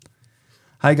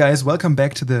Hi guys, welcome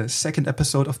back to the second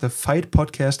episode of the Fight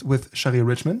Podcast with Shari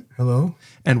Richmond. Hello.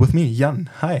 And with me,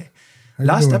 Jan. Hi. How you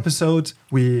Last doing? episode,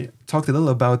 we talked a little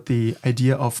about the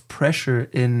idea of pressure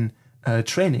in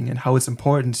training and how it's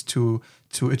important to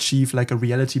achieve like a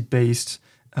reality-based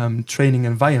training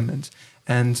environment.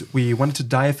 And we wanted to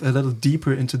dive a little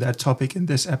deeper into that topic in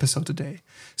this episode today.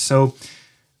 So,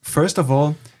 first of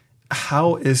all,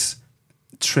 how is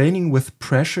training with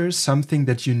pressure something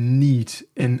that you need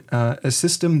in a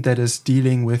system that is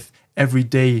dealing with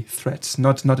everyday threats,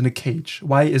 not in a cage?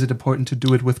 Why is it important to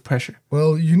do it with pressure?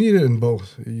 Well, you need it in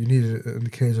both. You need it in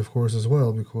the cage, of course, as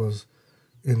well, because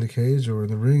in the cage or in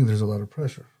the ring, there's a lot of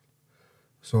pressure.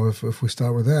 So if we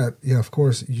start with that, yeah, of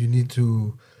course, you need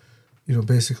to,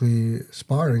 basically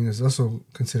sparring is also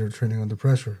considered training under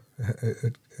pressure.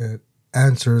 It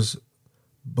answers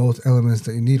both elements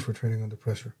that you need for training under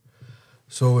pressure.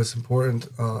 So it's important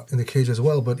in the cage as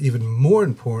well, but even more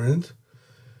important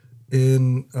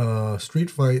in a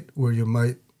street fight or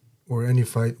any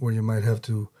fight where you might have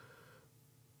to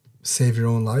save your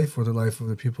own life or the life of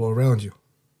the people around you.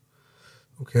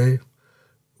 Okay?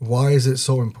 Why is it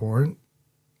so important?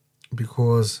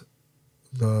 Because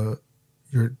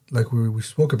we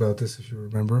spoke about this, if you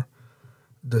remember,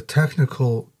 the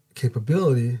technical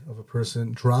capability of a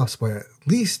person drops by at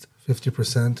least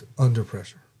 50% under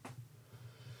pressure.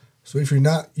 So if you're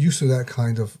not used to that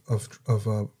kind of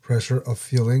pressure, of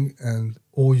feeling, and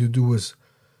all you do is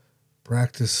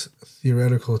practice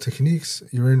theoretical techniques,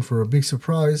 you're in for a big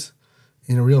surprise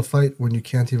in a real fight when you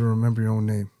can't even remember your own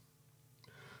name.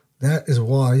 That is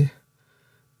why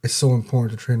it's so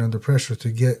important to train under pressure,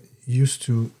 to get used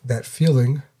to that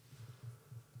feeling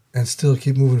and still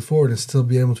keep moving forward and still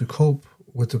be able to cope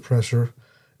with the pressure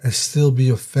and still be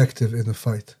effective in the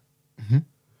fight. Mm-hmm.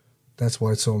 That's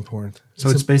why it's so important. So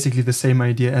it's basically the same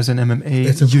idea as in MMA.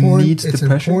 It's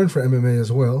important for MMA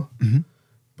as well, mm-hmm.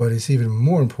 but it's even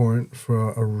more important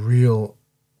for a real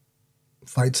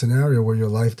fight scenario where your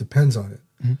life depends on it.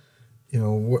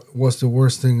 Mm-hmm. What's the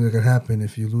worst thing that could happen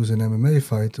if you lose an MMA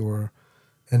fight or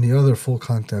any other full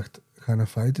contact kind of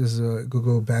fight? Is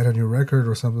go bad on your record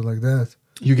or something like that.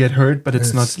 You get hurt, but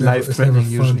it's not life-threatening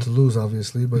usually. It's never fun to lose,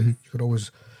 obviously, but mm-hmm. you could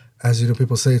always, as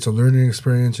people say, it's a learning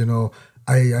experience,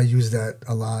 I use that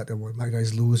a lot, and when my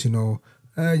guys lose, at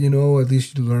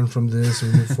least you learn from this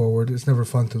and move forward. It's never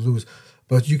fun to lose,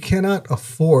 but you cannot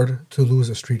afford to lose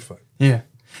a street fight. Yeah,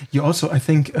 you also, I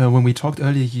think, when we talked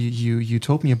earlier, you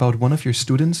told me about one of your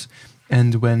students,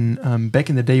 and when back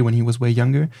in the day when he was way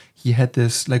younger, he had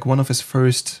this like one of his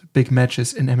first big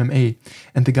matches in MMA,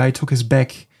 and the guy took his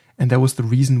back. And that was the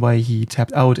reason why he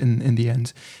tapped out in the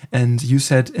end. And you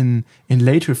said in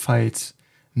later fights,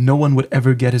 no one would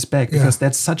ever get his back because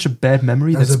that's such a bad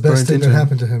memory. That's the best thing that him.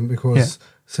 happened to him because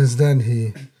since then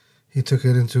he took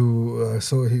it into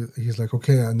so he's like,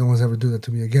 okay, no one's ever do that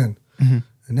to me again. Mm-hmm.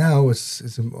 And now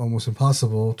it's almost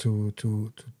impossible to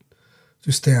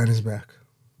stay on his back.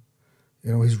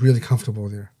 He's really comfortable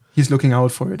there. He's looking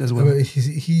out for it as well. I mean,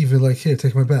 he even like, here,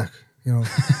 take my back. Go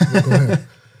ahead.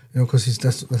 Because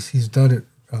he's done it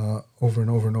over and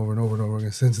over and over and over and over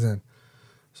again since then.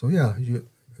 So yeah,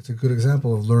 it's a good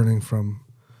example of learning from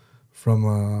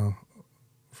a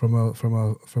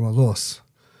loss.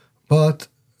 But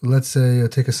let's say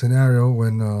take a scenario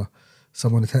when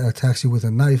someone attacks you with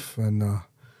a knife and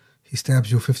he stabs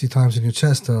you 50 times in your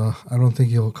chest. I don't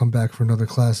think you'll come back for another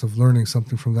class of learning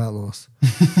something from that loss.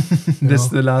 This is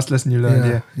the last lesson you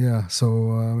learned. Yeah.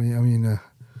 So I mean.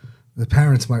 The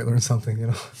parents might learn something,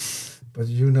 but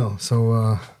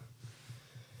So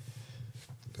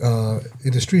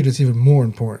in the street, it's even more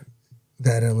important,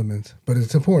 that element. But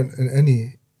it's important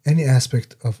in any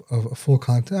aspect of full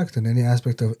contact and any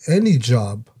aspect of any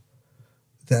job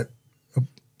that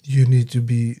you need to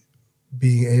be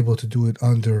being able to do it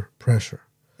under pressure.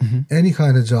 Mm-hmm. Any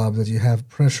kind of job that you have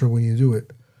pressure when you do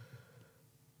it,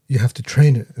 you have to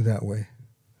train it in that way.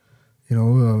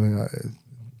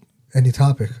 Any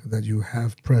topic that you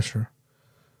have pressure,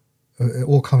 it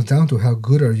all comes down to how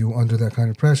good are you under that kind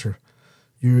of pressure.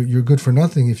 You're good for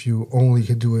nothing if you only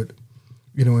can do it,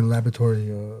 in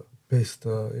laboratory based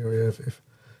area.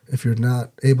 If you're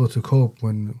not able to cope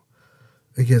when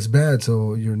it gets bad,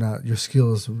 so your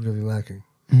skill is really lacking.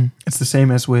 Mm. It's the same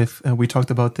as with we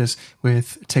talked about this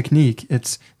with technique.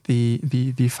 It's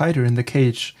the fighter in the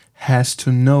cage has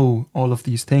to know all of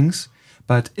these things.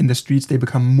 But in the streets, they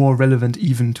become more relevant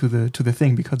even to the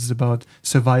thing because it's about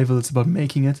survival. It's about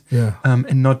making it,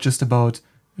 and not just about,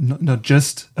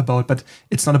 but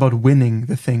it's not about winning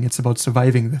the thing. It's about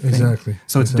surviving the thing. Exactly.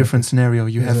 So it's a different scenario.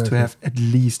 You have to have at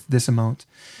least this amount,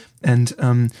 and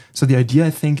so the idea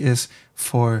I think is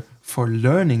for for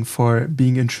learning, for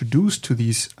being introduced to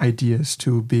these ideas,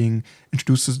 to being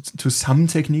introduced to some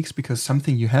techniques, because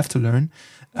something you have to learn.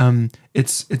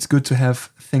 It's good to have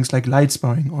things like light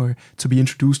sparring, or to be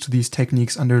introduced to these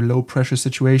techniques under low pressure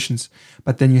situations.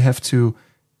 But then you have to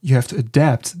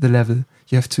adapt the level.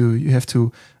 You have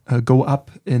to go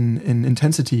up in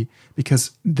intensity,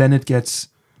 because then it gets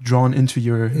drawn into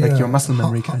your muscle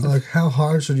memory kind of. Like, how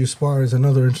hard should you spar is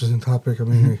another interesting topic. I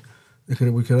mean,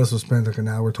 we could also spend like an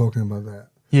hour talking about that.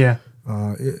 Yeah.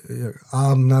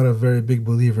 I'm not a very big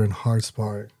believer in hard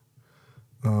sparring.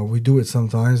 We do it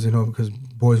sometimes, because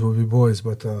boys will be boys,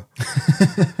 but I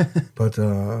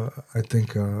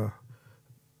think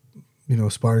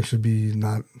sparring should be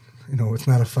not, it's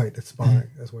not a fight, it's sparring.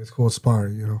 That's why it's called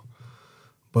sparring,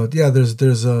 But yeah, there's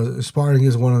sparring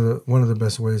is one of the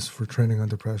best ways for training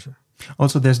under pressure.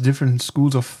 Also, there's different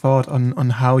schools of thought on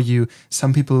how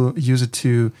some people use it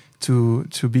to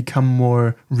become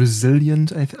more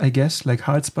resilient, I guess, like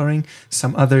hard sparring.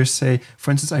 Some others say,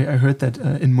 for instance, I heard that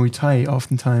in Muay Thai,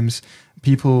 oftentimes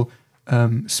people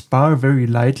spar very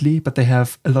lightly, but they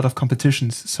have a lot of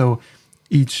competitions. So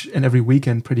each and every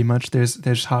weekend, pretty much,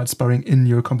 there's hard sparring in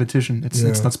your competition.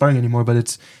 It's not sparring anymore,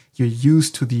 but you're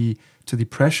used to the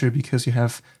pressure because you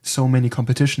have so many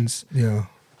competitions. Yeah.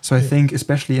 So I think,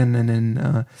 especially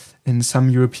in some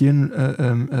European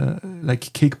like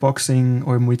kickboxing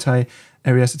or Muay Thai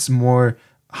areas, it's more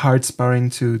hard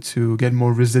sparring to get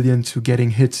more resilient to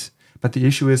getting hit. But the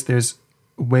issue is there's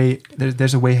a way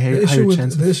higher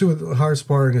chance. The issue with hard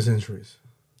sparring is injuries.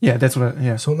 Yeah, that's what.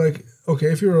 So like,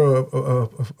 okay, if you're a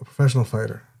professional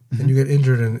fighter and you get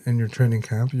injured in your training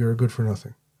camp, you're good for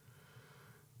nothing,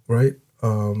 right?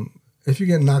 If you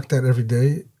get knocked out every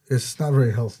day, it's not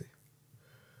very healthy.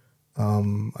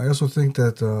 I also think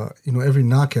that every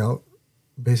knockout,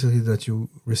 basically, that you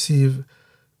receive,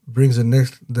 brings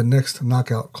the next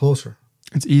knockout closer.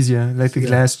 It's easier, like the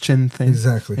glass chin thing.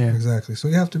 Exactly. So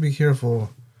you have to be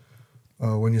careful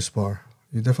when you spar.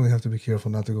 You definitely have to be careful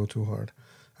not to go too hard.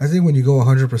 I think when you go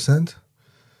 100%,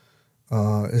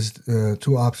 is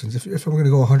two options. If I'm going to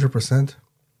go 100%,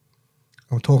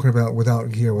 I'm talking about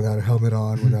without gear, without a helmet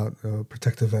on, without a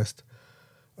protective vest.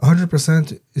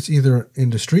 100%, it's either in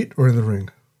the street or in the ring.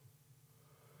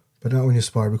 But not when you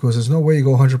spar, because there's no way you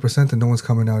go 100% and no one's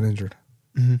coming out injured.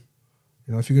 Mm-hmm.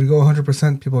 If you're going to go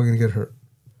 100%, people are going to get hurt.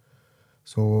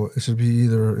 So it should be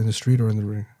either in the street or in the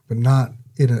ring, but not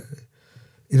in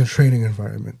a training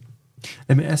environment.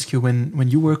 Let me ask you, when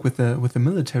you work with the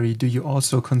military, do you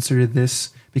also consider this,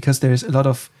 because there's a lot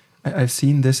of, I've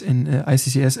seen this in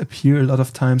ICCS appear a lot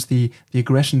of times, the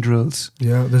aggression drills.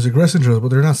 Yeah, there's aggression drills, but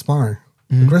they're not sparring.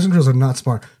 Mm-hmm. Aggression drills are not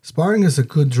sparring. Sparring is a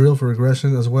good drill for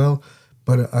aggression as well,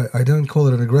 but I don't call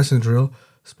it an aggression drill.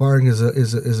 Sparring is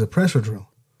a pressure drill,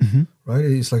 right?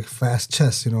 It's like fast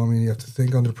chess. You have to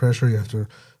think under pressure. You have to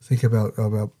think about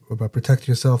protecting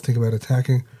yourself. Think about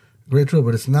attacking. Great drill,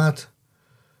 but it's not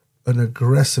an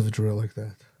aggressive drill like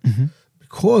that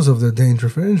because of the danger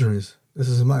for injuries. This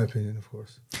is in my opinion, of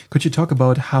course. Could you talk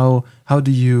about how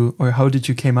did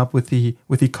you came up with the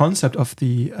concept of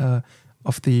the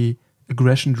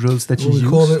aggression drills that you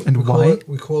use and why?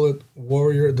 We call it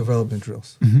warrior development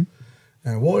drills. Mm-hmm.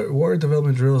 And warrior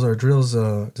development drills are drills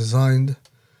designed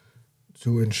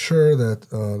to ensure that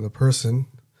the person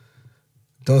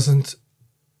doesn't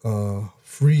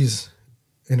freeze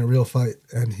in a real fight,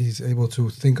 and he's able to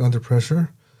think under pressure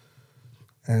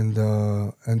and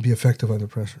be effective under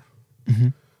pressure. Mm-hmm.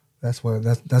 That's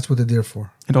what they're there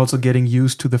for. And also getting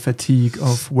used to the fatigue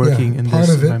of working in this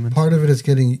environment. Part of it is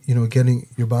getting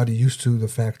your body used to the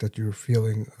fact that you're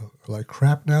feeling like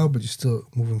crap now, but you're still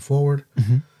moving forward.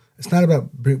 Mm-hmm. It's not about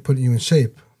putting you in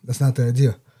shape. That's not the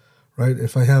idea, right?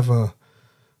 If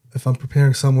I'm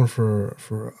preparing someone for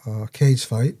a cage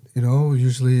fight,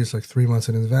 usually it's like 3 months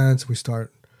in advance. We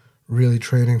start really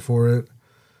training for it,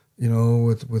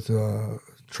 with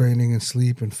training and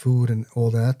sleep and food and all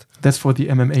that. That's for the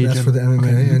MMA. That's for the MMA,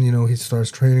 okay. And he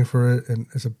starts training for it, and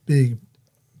it's a big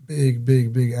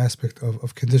aspect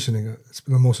of conditioning. It's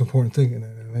the most important thing in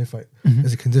an MMA fight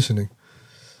is the conditioning.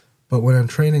 But when I'm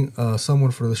training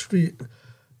someone for the street,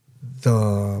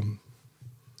 the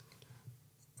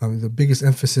biggest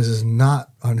emphasis is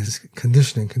not on his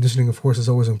conditioning. Conditioning, of course, is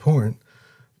always important,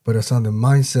 but it's on the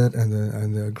mindset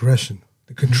and the aggression,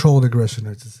 the controlled aggression,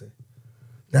 I should say.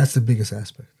 That's the biggest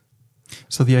aspect.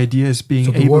 So the idea is being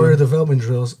able... the warrior development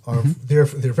drills are they're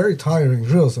very tiring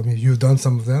drills. I mean, you've done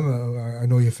some of them. I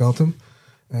know you felt them,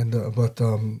 but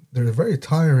they're very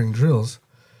tiring drills.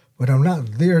 But I'm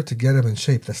not there to get them in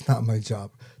shape. That's not my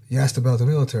job. You asked about the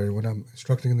military. When I'm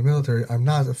instructing in the military, I'm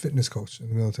not a fitness coach in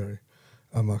the military.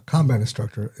 I'm a combat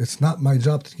instructor. It's not my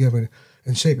job to get him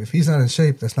in shape. If he's not in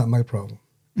shape, that's not my problem.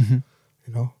 You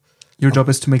know, Your job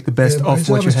is to make the best my of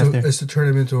what job you have there. is to turn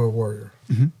him into a warrior.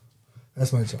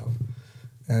 That's my job.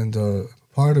 And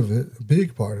part of it, a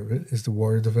big part of it, is the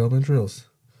warrior development drills.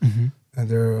 And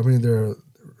they're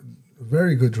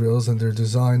very good drills, and they're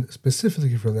designed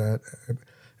specifically for that.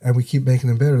 And we keep making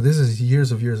them better. This is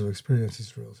years of experience,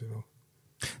 these drills, you know.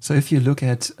 So if you look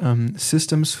at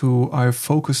systems who are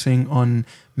focusing on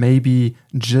maybe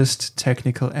just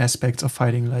technical aspects of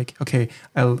fighting, like, okay,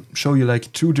 I'll show you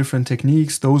like 2 different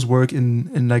techniques. Those work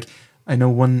in like, I know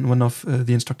one of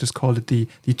the instructors called it the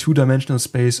 2-dimensional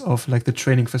space of like the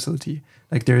training facility.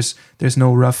 Like there's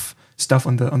no rough stuff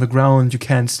on the ground. You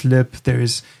can't slip.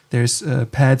 There's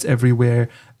pads everywhere.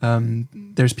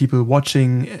 There's people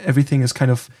watching. Everything is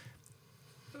kind of,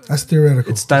 that's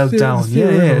theoretical. It's dialed down.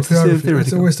 It's theoretical.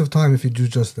 It's a waste of time if you do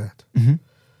just that.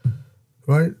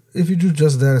 Right? If you do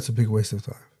just that, it's a big waste of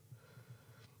time.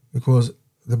 Because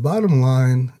the bottom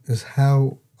line is,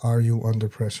 how are you under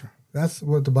pressure? That's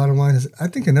what the bottom line is, I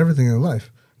think, in everything in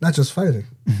life, not just fighting.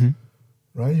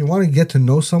 Right? You want to get to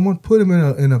know someone, put him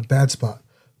in a bad spot.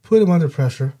 Put him under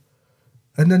pressure.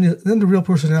 And then the real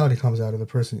personality comes out of the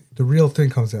person. The real thing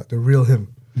comes out. The real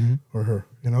him or her,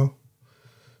 you know?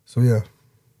 So, yeah.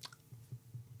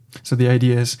 So the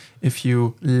idea is, if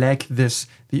you lack this,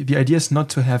 the idea is not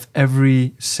to have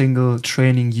every single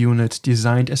training unit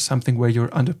designed as something where you're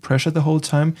under pressure the whole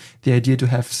time. The idea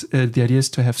is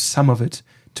to have some of it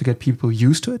to get people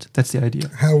used to it. That's the idea.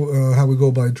 How we go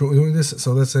by doing this.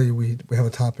 So let's say we have a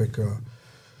topic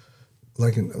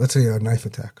let's say a knife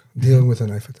attack, dealing with a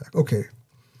knife attack. Okay.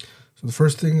 So the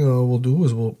first thing we'll do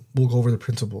is we'll go over the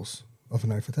principles of a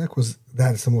knife attack, because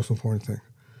that is the most important thing.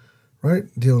 Right?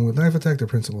 Dealing with knife attack, the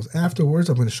principles. Afterwards,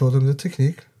 I'm going to show them the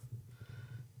technique.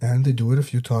 And they do it a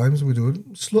few times. We do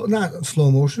it slow, not slow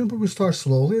motion, but we start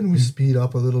slowly and we speed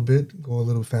up a little bit, go a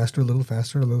little faster, a little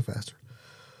faster, a little faster.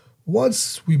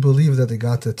 Once we believe that they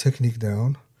got the technique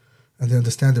down and they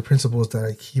understand the principles that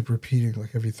I keep repeating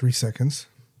like every 3 seconds,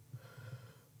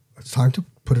 it's time to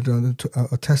put it on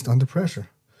a test under pressure.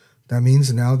 That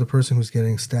means now the person who's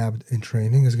getting stabbed in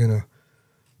training is gonna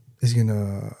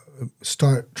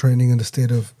start training in the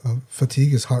state of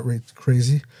fatigue. His heart rate's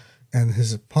crazy, and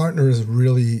his partner is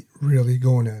really, really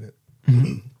going at it.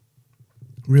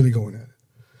 Really going at it.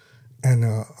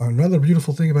 And another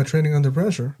beautiful thing about training under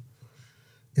pressure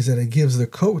is that it gives the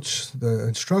coach, the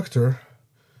instructor,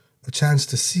 a chance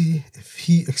to see if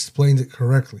he explained it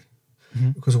correctly.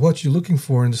 Because what you're looking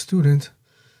for in the student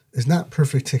is not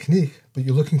perfect technique, but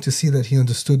you're looking to see that he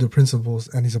understood the principles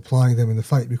and he's applying them in the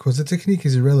fight, because the technique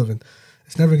is irrelevant.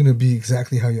 It's never going to be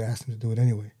exactly how you asked him to do it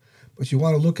anyway. But you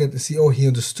want to look at and see, oh, he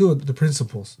understood the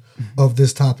principles of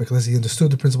this topic. Let's say he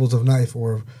understood the principles of knife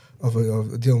or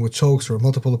of dealing with chokes or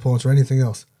multiple opponents or anything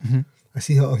else. I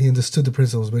see how he understood the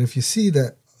principles. But if you see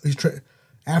that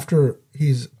after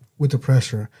he's with the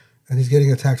pressure and he's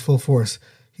getting attacked full force,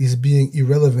 he's being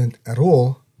irrelevant at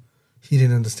all, he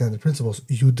didn't understand the principles.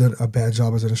 You did a bad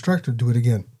job as an instructor. Do it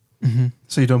again.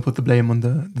 So you don't put the blame on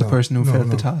the person who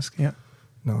failed the task. Yeah.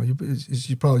 No,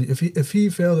 you probably, if he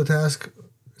failed the task,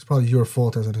 it's probably your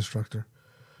fault as an instructor.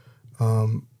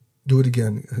 Do it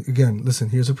again. Again, listen,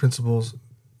 here's the principles.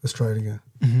 Let's try it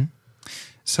again.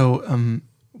 So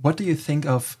what do you think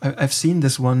of, I've seen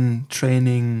this one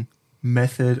training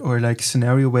method or like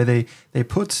scenario where they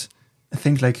put, I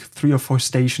think, like 3 or 4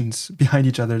 stations behind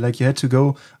each other. Like you had to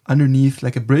go underneath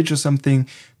like a bridge or something.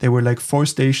 There were like 4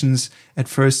 stations. At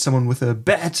first, someone with a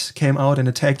bat came out and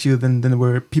attacked you. Then there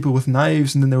were people with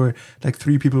knives, and then there were like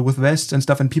 3 people with vests and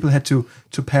stuff. And people had to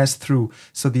pass through.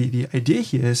 So the idea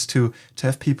here is to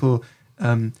have people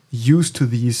used to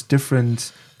these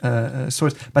different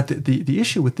sorts. But the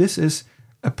issue with this is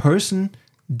a person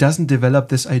doesn't develop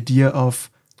this idea of,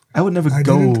 I would never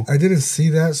go. I didn't see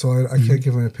that, so I can't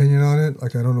give an opinion on it.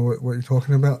 Like, I don't know what you're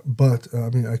talking about, but I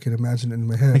mean, I can imagine it in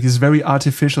my head. Like this very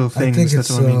artificial thing.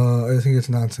 That's what I mean. I think it's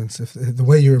nonsense. If the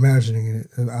way you're imagining it,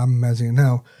 I'm imagining it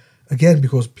now. Again,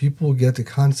 because people get the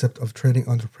concept of training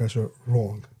under pressure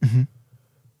wrong.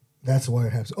 That's why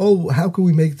it happens. Oh, how can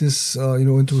we make this,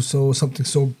 into something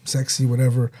so sexy,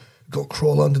 whatever? Go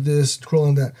crawl under this, crawl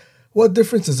on that. What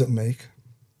difference does it make?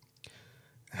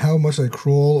 How much I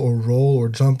crawl or roll or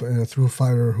jump through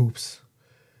fire hoops,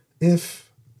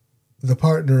 if the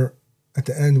partner at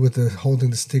the end with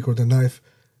holding the stick or the knife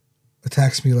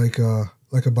attacks me like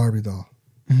a Barbie doll,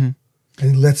 and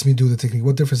he lets me do the technique,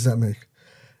 what difference does that make?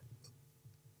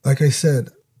 Like I said,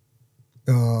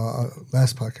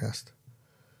 last podcast,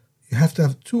 you have to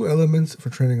have 2 elements for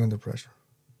training under pressure.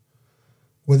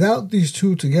 without these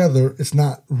two together, it's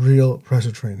not real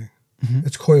pressure training.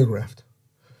 It's choreographed.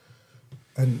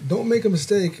 And don't make a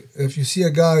mistake if you see a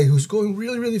guy who's going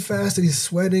really, really fast and he's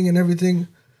sweating and everything.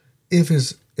 If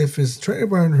his training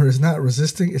partner is not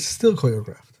resisting, it's still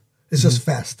choreographed. It's just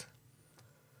fast.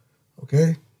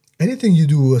 Okay? Anything you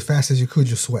do as fast as you could,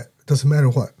 you sweat. It doesn't matter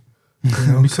what. You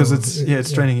know? Because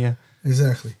it's training, yeah.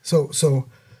 Exactly. So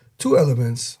 2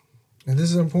 elements, and this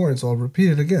is important, so I'll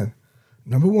repeat it again.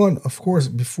 Number 1, of course,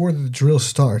 before the drill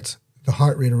starts, the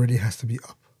heart rate already has to be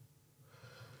up.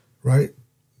 Right?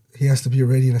 He has to be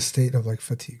already in a state of like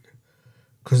fatigue.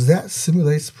 Because that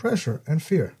simulates pressure and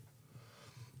fear.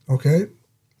 Okay?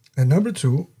 And number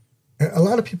 2, a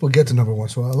lot of people get to number 1.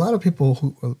 So a lot of people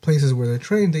who places where they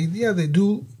train, they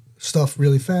do stuff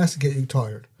really fast to get you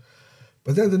tired.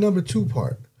 But then the number 2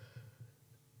 part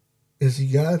is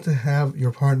you got to have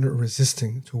your partner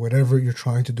resisting to whatever you're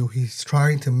trying to do. He's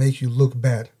trying to make you look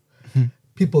bad.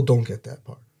 People don't get that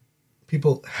part.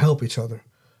 People help each other.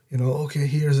 You know, okay,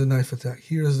 here's a knife attack.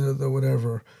 Here's the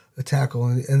whatever, the tackle.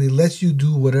 And he lets you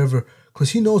do whatever because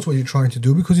he knows what you're trying to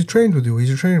do because he trained with you. He's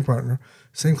your training partner.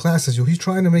 Same class as you. He's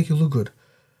trying to make you look good.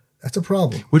 That's a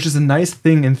problem. Which is a nice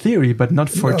thing in theory, but not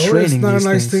for training. It's not a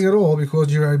nice thing at all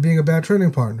because you're being a bad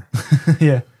training partner.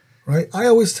 Yeah. Right? I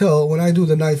always tell, when I do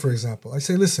the knife, for example, I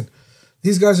say, listen,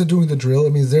 these guys are doing the drill.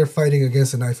 It means they're fighting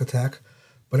against a knife attack.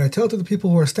 But I tell to the people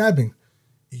who are stabbing,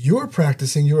 you're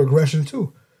practicing your aggression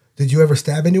too. Did you ever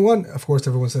stab anyone? Of course,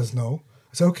 everyone says no.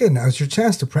 I say, okay, now it's your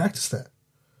chance to practice that.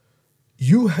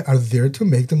 You are there to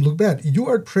make them look bad. You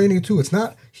are training too. It's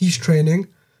not he's training,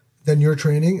 then you're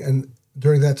training, and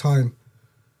during that time.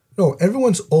 No,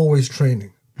 everyone's always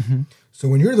training. So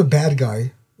when you're the bad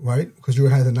guy, right, because you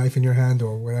had a knife in your hand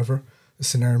or whatever the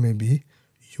scenario may be,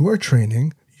 you are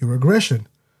training your aggression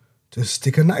to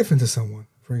stick a knife into someone,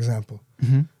 for example.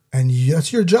 And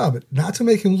that's your job, not to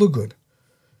make him look good.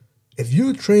 If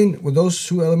you train with those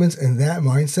 2 elements and that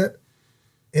mindset,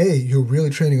 A, you're really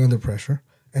training under pressure,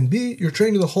 and B, you're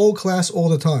training the whole class all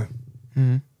the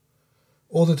time.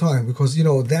 All the time, because, you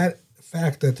know, that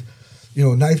fact that, you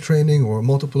know, knife training or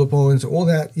multiple opponents, all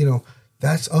that, you know,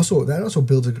 that also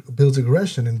builds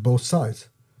aggression in both sides.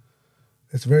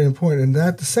 It's very important, and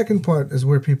that the second part is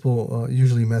where people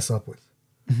usually mess up with.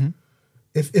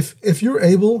 If you're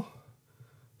able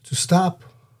to stop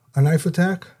a knife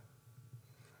attack,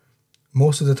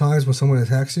 most of the times when someone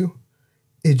attacks you,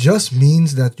 it just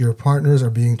means that your partners are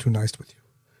being too nice with you.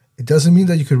 It doesn't mean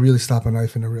that you could really stop a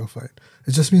knife in a real fight.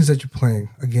 It just means that you're playing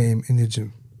a game in the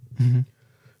gym.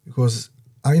 Because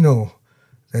I know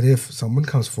that if someone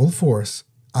comes full force,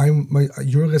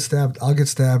 you'll get stabbed, I'll get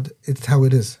stabbed. It's how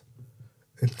it is.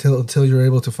 Until you're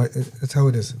able to fight, it's how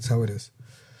it is. It's how it is.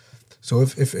 So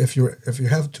if you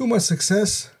have too much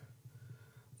success,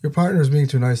 your partner is being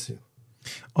too nice to you.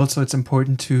 Also, it's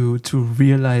important to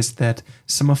realize that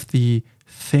some of the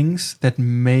things that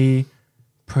may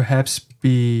perhaps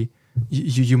be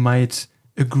you might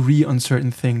agree on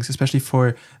certain things, especially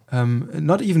for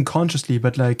not even consciously,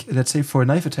 but like let's say for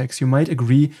knife attacks, you might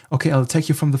agree, okay, I'll attack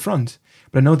you from the front.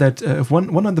 But I know that if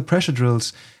one of the pressure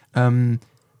drills,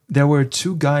 there were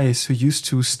 2 guys who used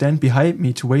to stand behind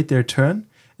me to wait their turn,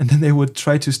 and then they would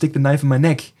try to stick the knife in my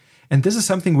neck. And this is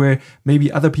something where maybe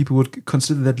other people would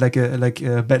consider that like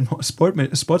a bad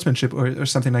sportsmanship or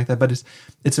something like that. But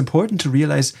it's important to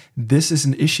realize this is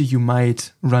an issue you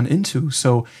might run into.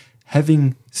 So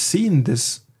having seen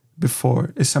this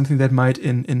before is something that might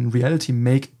in reality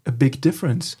make a big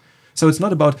difference. So it's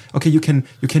not about, okay, you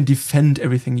can defend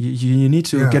everything. You need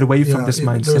to get away from this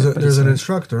mindset. There's an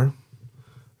instructor.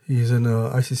 He's in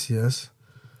ICCS.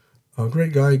 A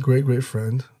great guy, great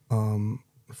friend.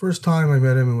 The first time I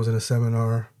met him, it was in a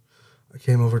seminar. I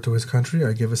came over to his country.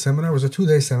 I gave a seminar. It was a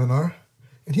 2-day seminar.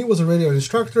 And he was already an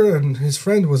instructor, and his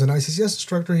friend was an ICCS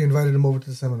instructor. He invited him over to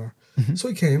the seminar. So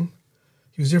he came.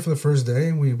 He was here for the first day,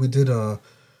 and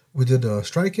we did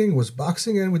striking, was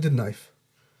boxing, and we did knife.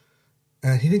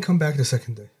 And he didn't come back the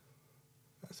second day.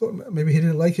 I thought maybe he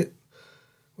didn't like it,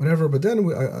 whatever. But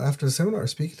then after the seminar,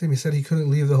 speaking to him, he said he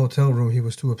couldn't leave the hotel room. He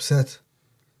was too upset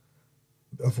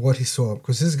of what he saw,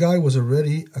 because this guy was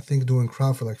already, I think, doing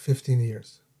Krav for like 15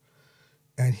 years.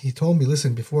 And he told me,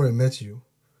 listen, before I met you,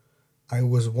 I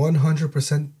was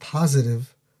 100%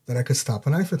 positive that I could stop a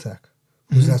knife attack,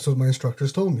 because that's what my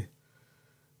instructors told me.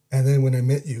 And then when I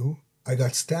met you, I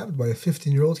got stabbed by a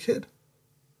 15-year-old kid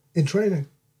in training,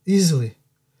 easily.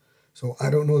 So I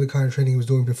don't know the kind of training he was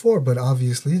doing before, but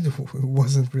obviously it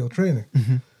wasn't real training,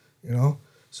 you know?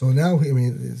 So now, I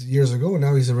mean, it's years ago,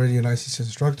 now he's already an ICCS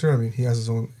instructor. I mean, he has his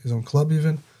own club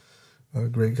even. A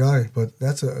great guy, but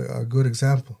that's a good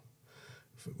example.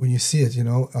 when you see it,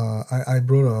 I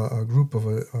brought a group of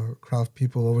a crowd of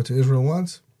people over to Israel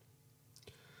once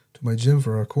to my gym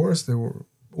for a course.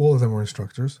 All of them were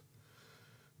instructors.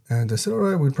 And they said, all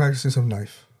right, we're practicing some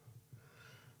knife.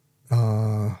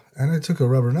 And I took a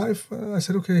rubber knife. I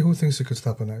said, okay, who thinks you could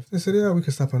stop a knife? They said, yeah, we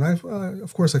could stop a knife.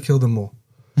 Of course, I killed them all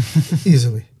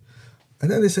easily. And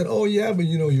then they said, oh, yeah, but,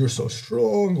 you're so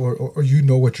strong or you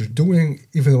know what you're doing,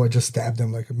 even though I just stabbed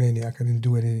them like a maniac. I didn't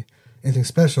do anything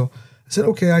special. I said,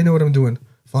 okay, I know what I'm doing.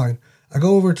 Fine. I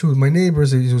go over to my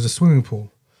neighbor's. It was a swimming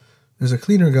pool. There's a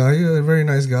cleaner guy, a very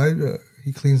nice guy.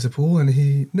 He cleans the pool, and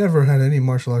he never had any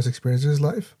martial arts experience in his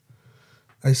life.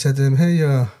 I said to him, hey,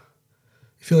 you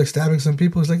feel like stabbing some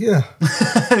people? He's like, yeah.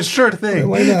 Sure thing. Yeah,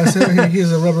 why not? I said, hey,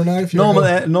 here's a rubber knife.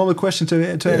 Normal question to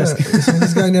ask. So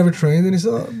this guy never trained, and he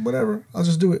said, oh, whatever, I'll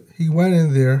just do it. He went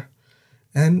in there,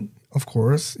 and of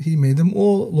course, he made them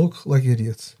all look like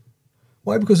idiots.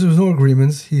 Why? Because there was no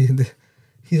agreements.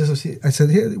 I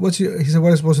said, hey, he said, what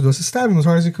am I supposed to do? I said, stab him as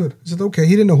hard as he could. He said, okay.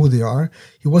 He didn't know who they are.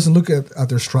 He wasn't looking at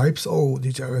their stripes. Oh,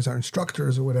 these guys are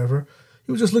instructors or whatever.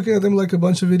 He was just looking at them like a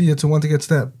bunch of idiots who want to get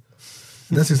stabbed.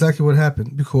 And that's exactly what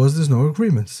happened, because there's no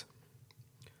agreements.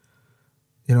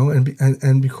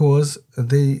 And because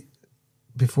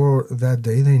before that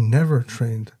day, they never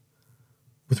trained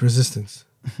with resistance.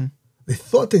 Mm-hmm. They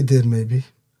thought they did maybe,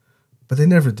 but they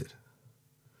never did.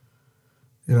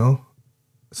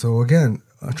 So again,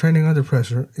 training under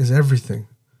pressure is everything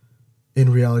in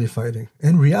reality fighting.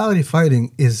 And reality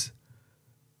fighting is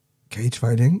cage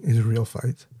fighting is a real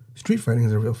fight. Street fighting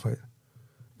is a real fight.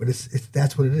 But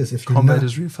that's what it is. If you're combat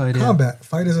is real fight. Combat,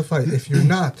 fight is a fight. If you're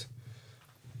not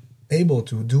able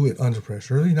to do it under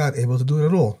pressure, you're not able to do it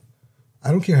at all.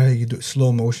 I don't care how you do it.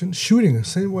 Slow motion, shooting the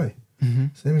same way. Mm-hmm.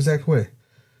 Same exact way.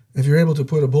 If you're able to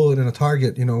put a bullet in a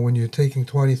target, when you're taking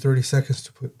 20, 30 seconds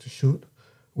to shoot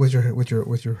with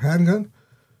your handgun,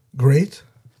 great.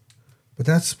 But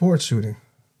that's sports shooting.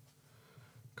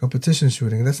 Competition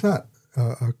shooting. That's not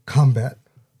a combat.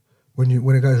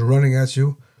 When a guy's running at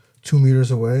you 2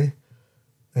 meters away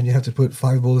and you have to put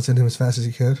 5 bullets in him as fast as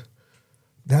you can,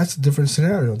 that's a different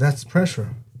scenario. That's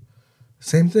pressure.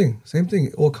 Same thing.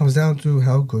 It all comes down to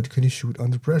how good can you shoot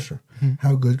under pressure? Mm-hmm.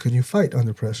 How good can you fight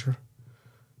under pressure?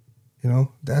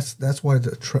 That's why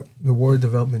the warrior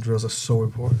development drills are so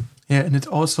important. Yeah, and it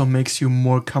also makes you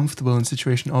more comfortable in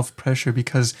situation of pressure,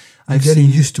 because you're getting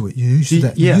used to it. You're used to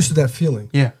that. You're used to that feeling.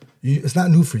 Yeah, it's not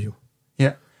new for you.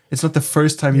 Yeah, it's not the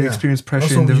first time you experience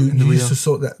pressure also, in the you used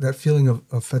to that feeling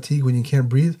of fatigue when you can't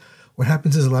breathe. What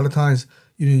happens is a lot of times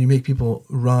you make people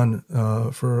run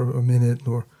for a minute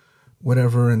or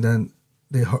whatever, and then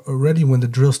they already, when the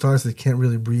drill starts, they can't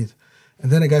really breathe, and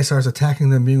then a guy starts attacking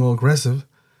them, being all aggressive,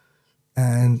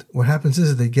 and what happens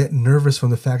is they get nervous from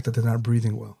the fact that they're not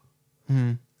breathing well.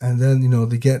 Mm. And then they don't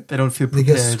feel prepared. They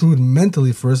get screwed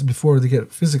mentally first before they get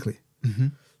physically.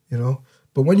 Mm-hmm.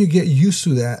 But when you get used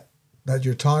to that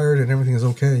you're tired and everything is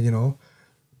okay,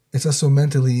 it's also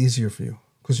mentally easier for you,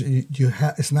 because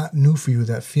it's not new for you,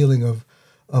 that feeling of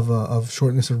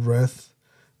shortness of breath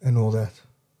and all that.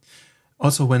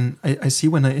 Also, when I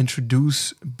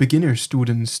introduce beginner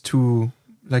students to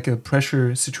like a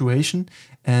pressure situation,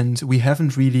 and we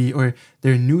haven't really, or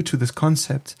they're new to this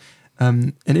concept.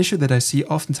 An issue that I see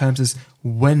oftentimes is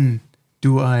when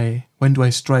do I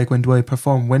strike? When do I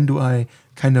perform? When do I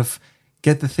kind of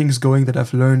get the things going that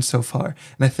I've learned so far?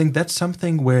 And I think that's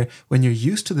something where when you're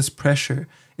used to this pressure,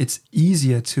 it's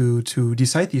easier to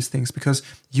decide these things, because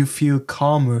you feel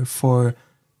calmer for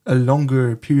a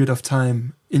longer period of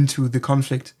time into the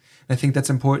conflict. And I think that's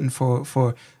important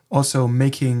for also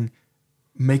making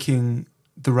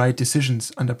the right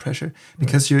decisions under pressure,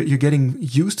 because you're getting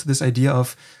used to this idea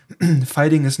of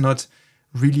fighting is not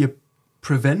really a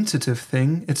preventative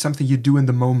thing. It's something you do in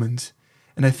the moment.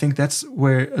 And I think that's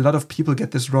where a lot of people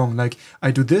get this wrong. Like, I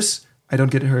do this, I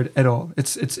don't get hurt at all.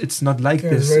 It's not like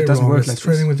this. It doesn't work like this.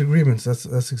 Training with agreements.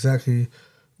 That's exactly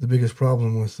the biggest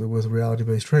problem with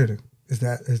reality-based training. Is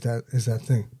that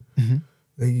thing. Mm-hmm.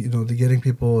 They're getting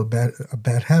people a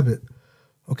bad habit.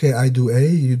 Okay, I do A,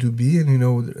 you do B,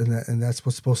 and that's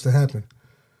what's supposed to happen.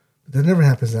 But that never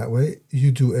happens that way.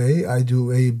 You do A, I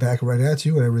do A back right at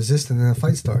you, and I resist, and then a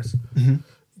fight starts. Mm-hmm.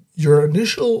 Your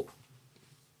initial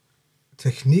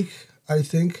technique, I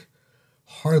think,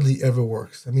 hardly ever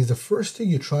works. That means the first thing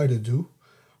you try to do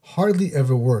hardly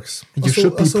ever works. And you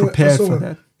should be prepared for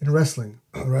that. In wrestling,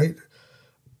 right?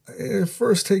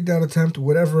 First takedown attempt,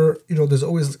 whatever, there's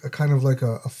always a kind of like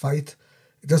a fight.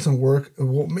 It doesn't work.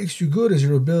 What makes you good is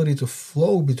your ability to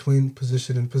flow between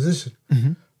position and position.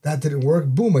 Mm-hmm. That didn't work.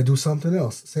 Boom, I do something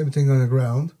else. Same thing on the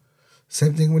ground.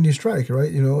 Same thing when you strike,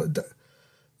 right?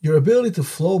 your ability to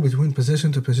flow between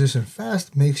position to position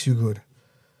fast makes you good.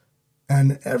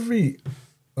 And every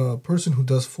person who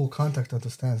does full contact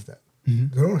understands that.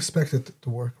 Mm-hmm. They don't expect it to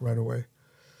work right away.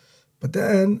 But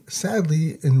then,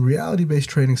 sadly, in reality-based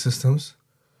training systems,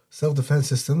 self-defense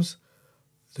systems,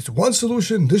 there's one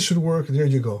solution, this should work, there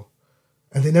you go.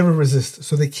 And they never resist.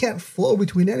 So they can't flow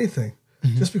between anything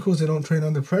just because they don't train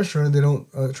under pressure and they don't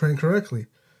train correctly.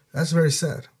 That's very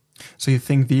sad. So you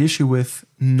think the issue with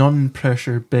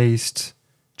non-pressure based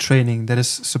training that is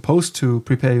supposed to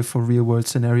prepare you for real-world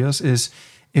scenarios is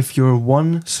if your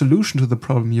one solution to the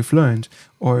problem you've learned,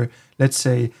 or let's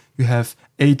say you have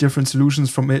 8 different solutions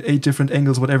from 8 different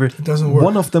angles, whatever, it doesn't work.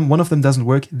 One of them doesn't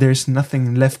work. There's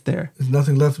nothing left there. There's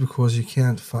nothing left because you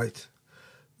can't fight.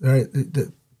 Right?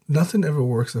 Nothing ever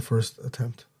works the first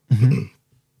attempt. Mm-hmm.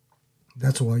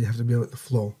 That's why you have to be able to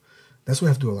flow. That's why you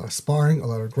have to do a lot of sparring, a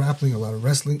lot of grappling, a lot of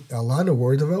wrestling, a lot of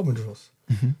warrior development drills.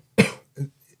 Mm-hmm.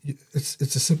 It's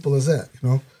as simple as that, you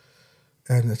know.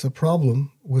 And it's a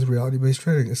problem with reality-based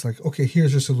training. It's like, okay,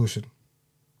 here's your solution.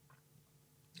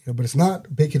 But it's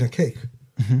not baking a cake,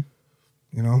 you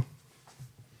know.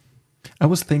 I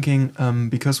was thinking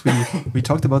because we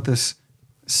talked about this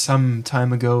some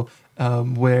time ago,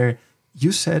 where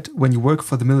you said when you work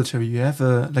for the military, you have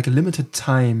a limited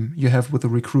time you have with a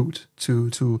recruit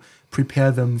to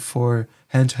prepare them for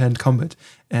hand-to-hand combat,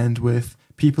 and with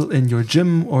people in your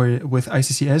gym or with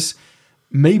ICCS.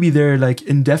 Maybe they're like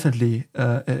indefinitely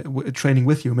training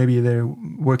with you. Maybe they're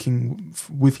working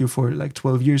with you for like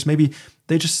 12 years. Maybe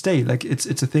they just stay. Like it's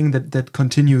a thing that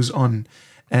continues on.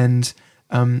 And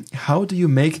how do you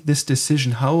make this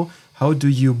decision? How do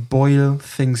you boil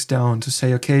things down to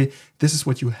say, okay, this is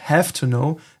what you have to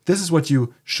know. This is what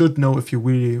you should know if you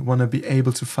really want to be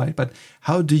able to fight. But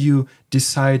how do you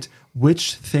decide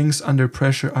which things under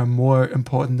pressure are more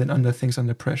important than other things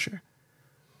under pressure?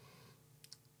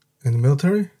 In the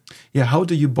military? Yeah, how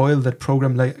do you boil that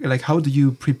program? Like how do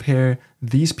you prepare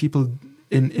these people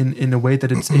in a way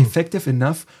that it's effective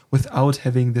enough without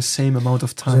having the same amount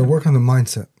of time? So I work on the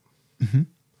mindset. Mm-hmm.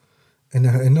 And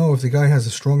I know if the guy has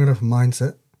a strong enough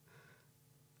mindset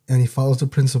and he follows the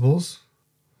principles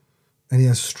and he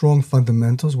has strong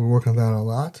fundamentals, we work on that a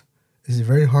lot, it's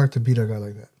very hard to beat a guy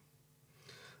like that.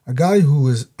 A guy who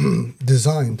is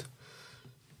designed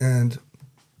and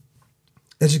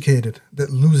educated that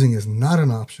losing is not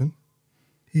an option,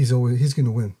 he's going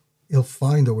to win. He'll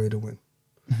find a way to win.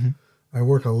 Mm-hmm. I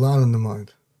work a lot on the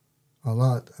mind, a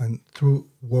lot, and through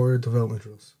warrior development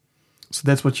drills. So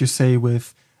that's what you say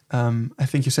with, I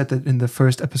think you said that in the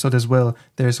first episode as well,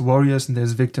 there's warriors and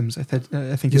there's victims. I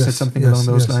think you said something along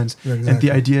those lines. Yeah, exactly. And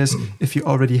the idea is if you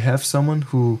already have someone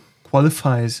who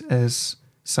qualifies as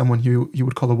someone you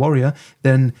would call a warrior,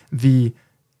 then the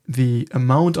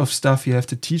amount of stuff you have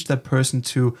to teach that person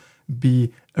to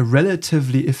be a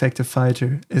relatively effective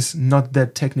fighter is not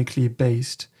that technically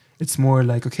based. It's more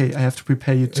like, okay, I have to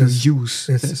prepare you to use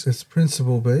this. It's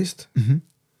principle based. Mm-hmm.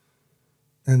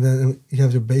 And then you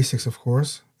have your basics, of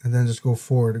course, and then just go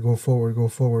forward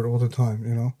all the time,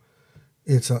 you know.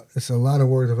 It's a lot of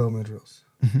warrior development drills,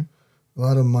 Mm-hmm. a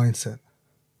lot of mindset,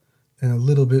 and a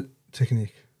little bit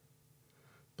technique.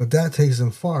 But that takes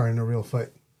them far in a real fight.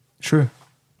 Sure.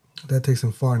 That takes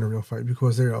them far in a real fight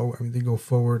because they go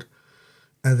forward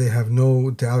and they have no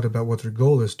doubt about what their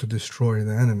goal is, to destroy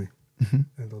the enemy. Mm-hmm.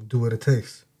 And they'll do what it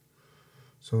takes.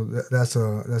 So that's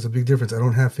a big difference. I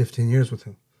don't have 15 years with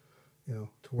him, you know,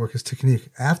 to work his technique.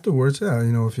 Afterwards, yeah,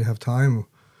 you know, if you have time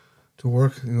to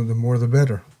work, you know, the more the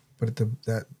better. But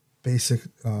that basic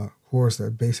course,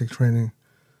 that basic training,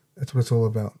 that's what it's all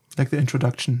about. Like the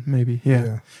introduction, maybe.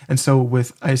 Yeah. And so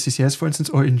with ICCS, for instance,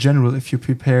 or in general, if you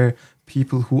prepare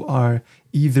people who are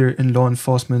either in law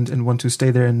enforcement and want to stay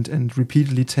there and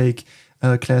repeatedly take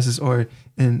classes, or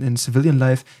in civilian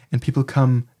life, and people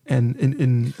come and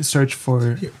in search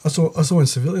for... Yeah, also in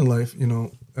civilian life, you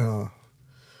know,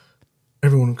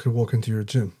 everyone could walk into your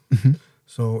gym. Mm-hmm.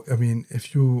 So, I mean,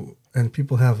 and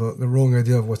people have the wrong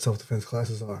idea of what self-defense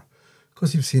classes are.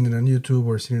 Because you've seen it on YouTube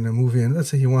or seen it in a movie, and let's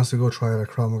say he wants to go try out a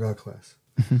Krav Maga class.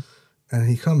 Mm-hmm. And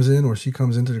he comes in or she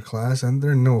comes into the class, and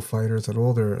they're no fighters at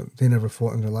all. They never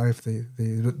fought in their life. They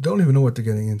don't even know what they're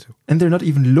getting into. And they're not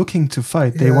even looking to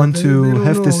fight. They want to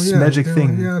have this magic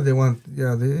thing.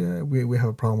 We have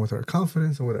a problem with our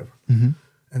confidence or whatever. Mm-hmm.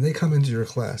 And they come into your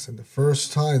class, and the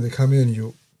first time they come in,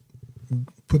 you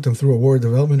put them through a warrior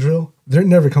development drill, they're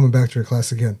never coming back to your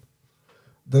class again.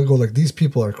 They'll go like, these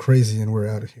people are crazy and we're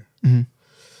out of here. Mm-hmm.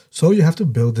 So you have to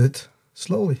build it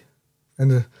slowly. And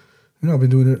you know, I've been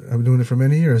doing it for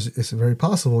many years. It's very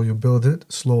possible you build it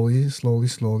slowly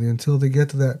until they get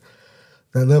to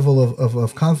that level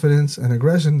of confidence and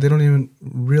aggression, they don't even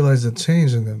realize the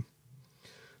change in them.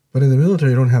 But in the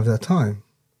military, you don't have that time.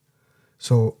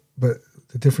 So, but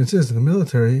the difference is in the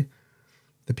military,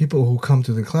 the people who come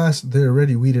to the class, they're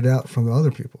already weeded out from the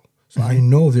other people. So I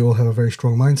know they all have a very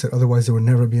strong mindset. Otherwise, they would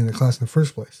never be in the class in the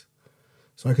first place.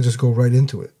 So I could just go right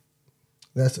into it.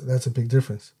 That's a big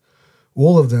difference.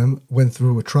 All of them went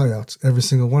through tryouts. Every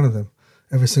single one of them.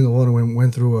 Every single one of them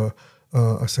went through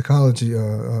a psychology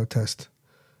test.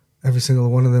 Every single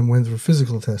one of them went through a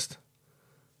physical test.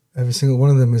 Every single one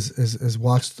of them is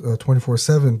watched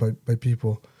 24/7 by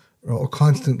people, or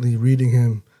constantly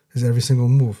reading his every single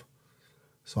move.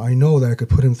 So I know that I could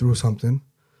put him through something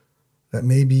that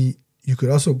maybe you could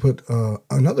also put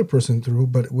another person through,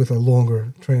 but with a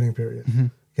longer training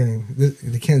period.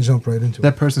 They can't jump right into it.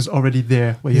 That person's already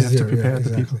there where you have to prepare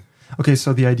the people. Okay,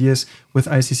 so the idea is with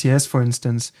ICCS, for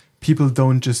instance, people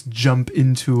don't just jump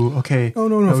into, okay, no,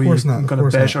 of course not. I'm going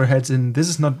to bash our heads in. This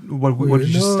is not what did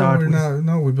you start with?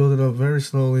 No, we build it up very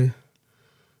slowly.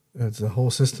 It's a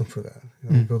whole system for that.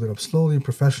 We build it up slowly.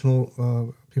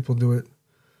 Professional people do it.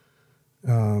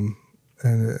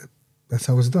 And that's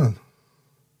how it's done.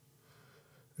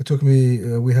 It took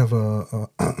me, we have a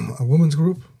women's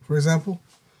group, for example,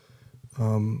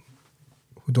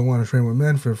 who don't want to train with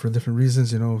men for different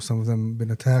reasons. Some of them have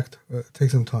been attacked. It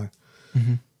takes them time.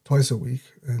 Twice a week.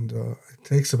 And it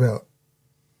takes about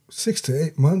 6 to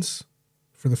 8 months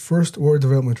for the first warrior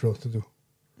development drill to do.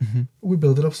 We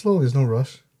build it up slowly. There's no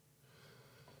rush.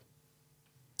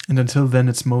 And until then,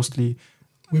 it's mostly...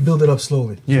 We build it up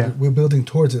slowly. Yeah. We're building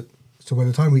towards it. So by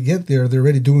the time we get there, they're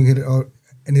already doing it,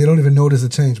 and they don't even notice the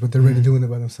change, but they're already doing it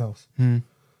by themselves.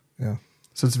 Yeah.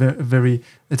 So it's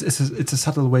it's a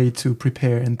subtle way to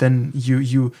prepare, and then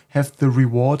you have the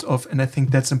reward of, and I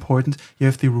think that's important. You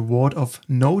have the reward of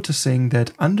noticing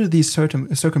that under these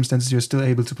certain circumstances you're still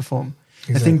able to perform.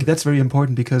 Exactly. I think that's very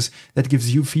important because that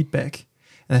gives you feedback,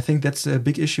 and I think that's a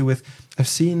big issue with. I've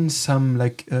seen some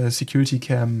security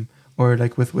cam or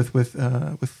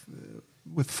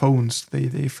with phones.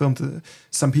 They filmed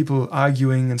some people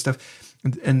arguing and stuff,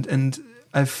 and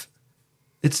I've.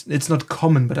 It's not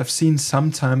common, but I've seen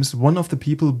sometimes one of the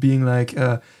people being like,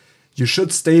 you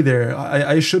should stay there.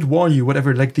 I should warn you,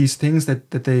 whatever, like these things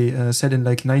that they said in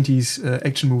like 90s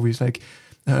action movies, like,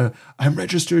 I'm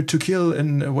registered to kill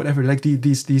and whatever, like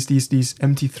these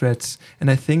empty threats.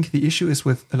 And I think the issue is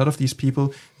with a lot of these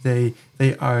people, they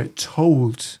are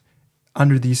told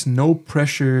under these no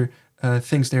pressure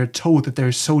things, they're told that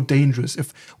they're so dangerous.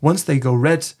 If once they go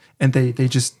red and they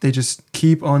just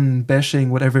keep on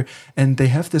bashing whatever, and they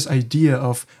have this idea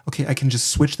of, okay, I can just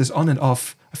switch this on and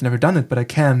off. I've never done it, but I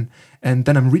can, and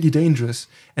then I'm really dangerous.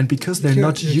 And because they're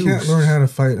not used, you can't learn how to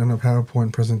fight on a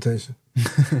PowerPoint presentation.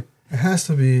 It has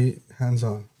to be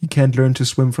hands-on. You can't learn to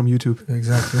swim from YouTube.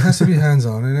 Exactly, it has to be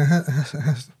hands-on, and it has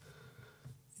to,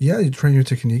 yeah, you train your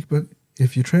technique, but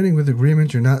if you're training with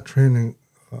agreement, you're not training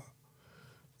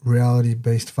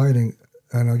reality-based fighting,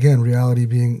 and again, reality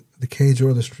being the cage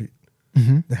or the street.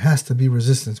 There has to be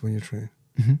resistance when you train,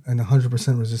 and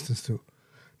 100% resistance too.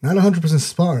 Not 100%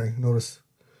 sparring, notice,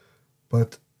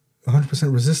 but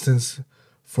 100% resistance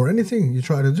for anything you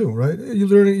try to do, right?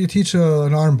 You teach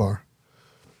an arm bar.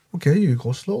 Okay, you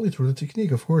go slowly through the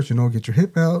technique, of course, get your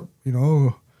hip out,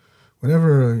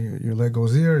 whatever, your leg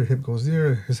goes there, your hip goes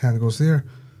there, his hand goes there.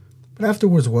 But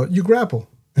afterwards, what? You grapple,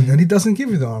 and then he doesn't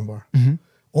give you the arm bar.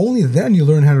 Only then you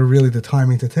learn how to really the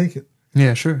timing to take it.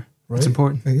 Yeah, sure. Right? It's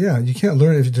important. And yeah, you can't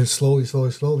learn if you just slowly.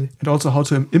 And also how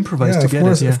to improvise to get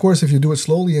it. Yeah, of course, if you do it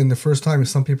slowly and the first time,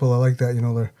 some people are like that,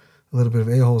 they're a little bit of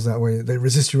a-holes that way. They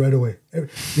resist you right away.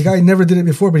 The guy never did it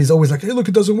before, but he's always like, hey, look,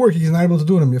 it doesn't work. He's not able to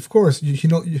do it. Of course, he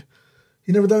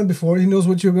never done it before. He knows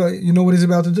what what he's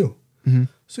about to do.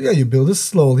 So yeah, you build it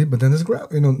slowly, but then it's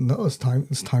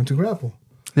it's time to grapple.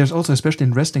 There's also, especially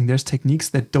in wrestling, there's techniques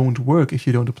that don't work if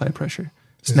you don't apply pressure.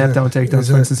 Snap down takedowns,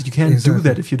 for instance, you can't do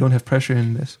that if you don't have pressure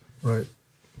in this. Right.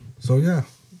 So yeah,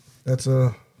 that's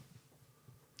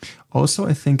Also,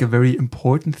 I think a very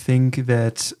important thing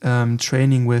that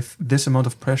training with this amount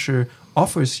of pressure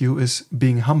offers you is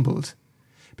being humbled.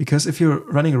 Because if you're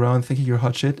running around thinking you're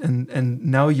hot shit and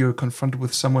now you're confronted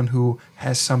with someone who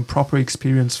has some proper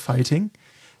experience fighting,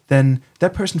 then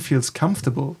that person feels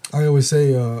comfortable. I always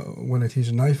say when I teach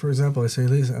a knife, for example, I say,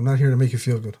 listen, I'm not here to make you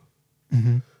feel good.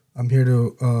 I'm here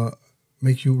to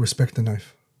make you respect the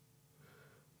knife.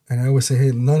 And I always say,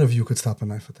 hey, none of you could stop a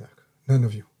knife attack. None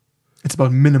of you. It's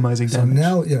about minimizing damage.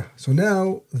 So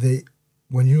now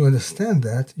when you understand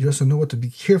that, you also know what to be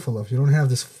careful of. You don't have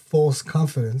this false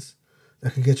confidence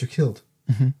that can get you killed.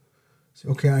 So,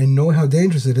 okay, I know how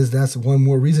dangerous it is. That's one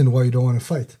more reason why you don't want to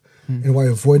fight. and why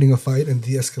avoiding a fight and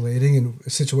de-escalating and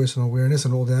situational awareness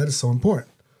and all that is so important.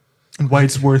 And why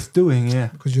it's worth doing, yeah.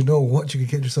 Because you know what you can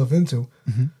get yourself into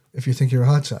if you think you're a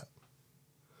hotshot.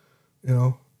 You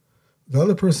know, the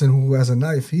other person who has a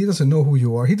knife, he doesn't know who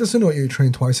you are. He doesn't know you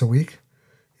train twice a week.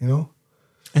 You know,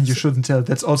 and you shouldn't tell.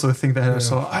 That's also a thing that I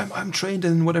saw. I'm trained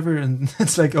in whatever, and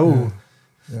it's like, yeah,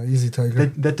 easy tiger.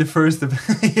 That differs.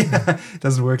 It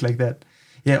doesn't work like that.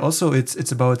 Yeah. Also,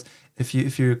 it's about if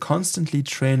you're constantly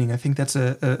training. I think that's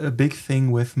a big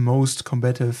thing with most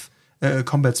combat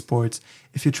sports.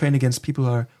 If you train against people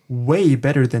who are way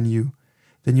better than you,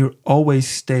 then you're always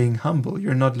staying humble.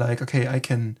 You're not like, okay, I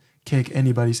can kick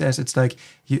anybody's ass. It's like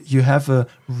you have a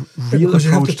real approach to fighting.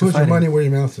 You have to put your money where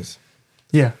your mouth is.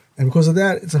 Yeah. And because of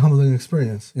that, it's a humbling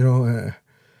experience. You know,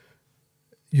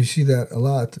 you see that a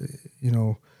lot, you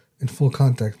know, in full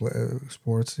contact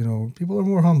sports. You know, people are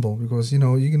more humble because, you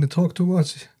know, you're going to talk too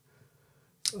much.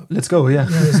 Let's go, yeah.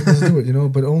 Let's do it, you know.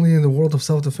 But only in the world of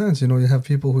self-defense, you know, you have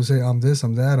people who say, I'm this,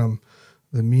 I'm that, I'm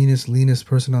the meanest, leanest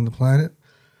person on the planet.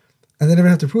 And they never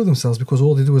have to prove themselves because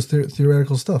all they do is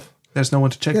theoretical stuff. There's no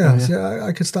one to check them. Yeah,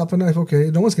 I could stop a knife.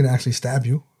 Okay, no one's going to actually stab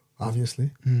you,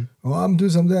 obviously. Oh, I'm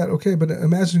doing some that. Okay, but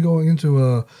imagine going into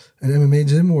an MMA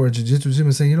gym or a jiu-jitsu gym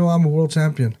and saying, you know, I'm a world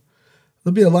champion.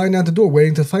 There'll be a line out the door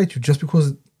waiting to fight you just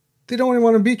because they don't really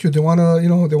want to beat you. They want to, you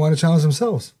know, they want to challenge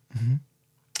themselves.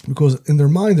 Because in their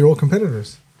mind, they're all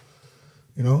competitors.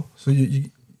 You know, so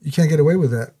you can't get away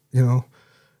with that, you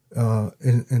know,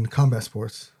 in combat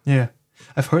sports. Yeah.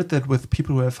 I've heard that with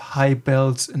people who have high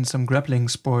belts in some grappling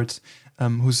sports,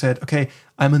 who said, okay,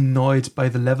 I'm annoyed by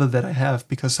the level that I have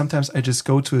because sometimes I just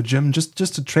go to a gym just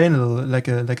to train a little, like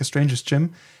a stranger's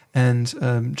gym,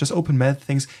 and just open mat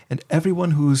things, and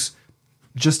everyone who's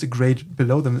just a grade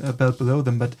below them, a belt below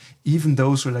them, but even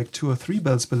those who are like 2 or 3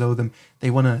 belts below them, they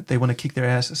wanna kick their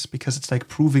asses because it's like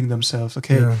proving themselves.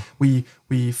 Okay,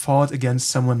 we fought against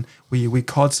someone, we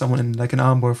caught someone in like an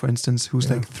armbar, for instance, who's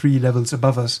like 3 levels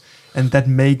above us, and that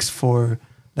makes for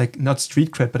like not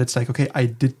street cred, but it's like, okay, I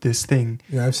did this thing.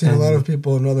 Yeah, I've seen a lot of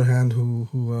people on the other hand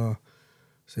who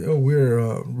say, oh,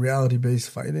 we're reality-based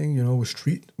fighting, you know,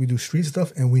 we do street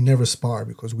stuff and we never spar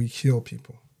because we kill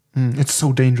people. It's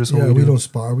so dangerous. Yeah, we don't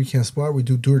spar. We can't spar. We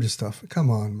do dirty stuff. Come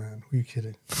on, man. Who are you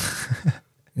kidding?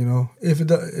 You know, if it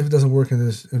doesn't work in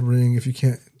this ring, if you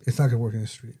can't, it's not gonna work in the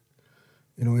street.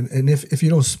 You know, and if you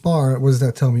don't spar, what does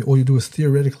that tell me? All you do is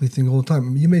theoretically think all the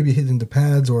time. You may be hitting the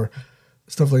pads or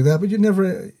stuff like that, but you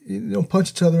don't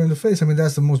punch each other in the face. I mean,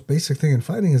 that's the most basic thing in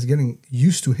fighting is getting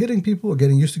used to hitting people or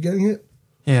getting used to getting hit.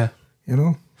 Yeah. You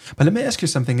know. But let me ask you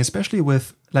something, especially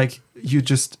with, like, you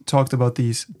just talked about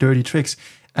these dirty tricks.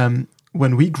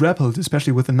 When we grappled,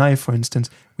 especially with a knife, for instance,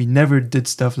 we never did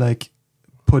stuff like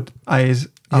put eyes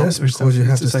out or stuff. Because you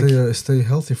have to stay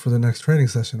healthy for the next training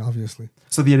session, obviously.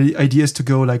 So the idea is to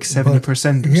go like 70%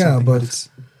 or something. But it's,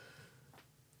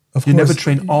 you never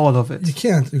train all of it. You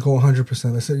can't. You go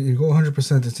 100%. I said you go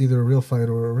 100%. It's either a real fight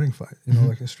or a ring fight. You know,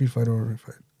 like a street fight or a ring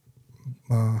fight.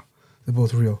 They're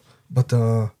both real, but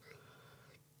you're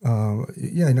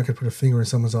not gonna put a finger in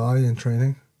someone's eye in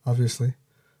training, obviously.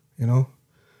 You know.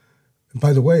 And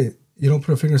by the way, you don't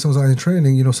put a finger in someone's eye in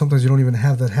training. You know, sometimes you don't even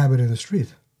have that habit in the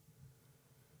street.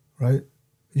 Right?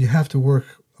 You have to work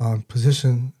on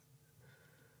position.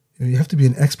 You have to be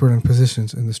an expert on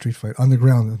positions in the street fight, on the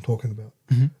ground I'm talking about.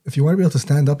 If you want to be able to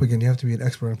stand up again, you have to be an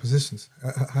expert on positions.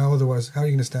 How otherwise, how are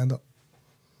you going to stand up?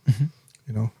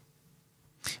 You know?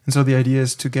 And so the idea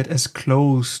is to get as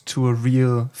close to a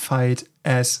real fight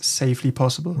as safely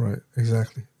possible. Right,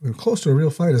 exactly. Close to a real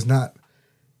fight is not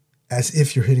as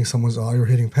if you're hitting someone's eye or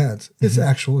hitting pads. It's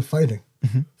actual fighting.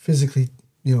 Physically,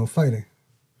 you know, fighting.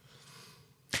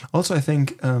 Also, I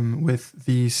think with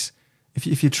these...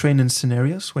 If you train in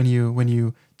scenarios, when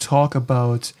you talk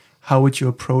about how would you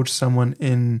approach someone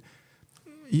in,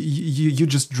 you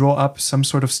just draw up some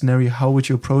sort of scenario, how would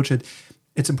you approach it?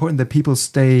 It's important that people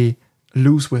stay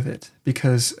loose with it,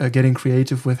 because getting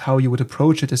creative with how you would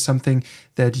approach it is something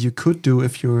that you could do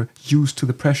if you're used to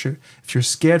the pressure. If you're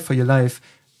scared for your life,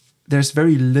 there's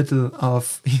very little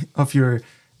of your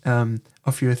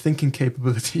thinking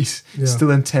capabilities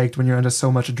still intact when you're under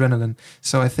so much adrenaline.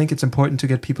 So I think it's important to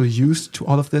get people used to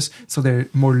all of this so they're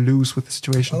more loose with the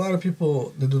situation. A lot of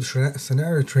people that do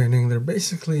scenario training, they're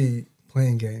basically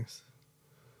playing games.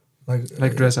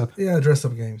 Like dress up. Yeah, dress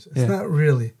up games. It's not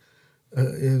really.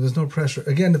 There's no pressure.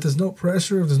 Again, if there's no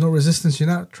pressure, if there's no resistance, you're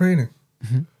not training.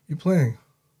 You're playing.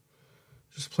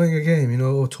 Just playing a game, you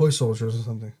know, toy soldiers or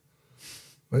something.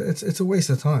 But it's a waste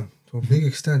of time. To a big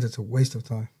extent, it's a waste of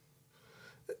time.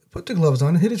 Put the gloves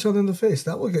on and hit each other in the face.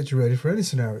 That will get you ready for any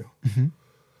scenario. You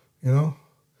know?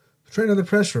 Train under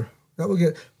pressure. That will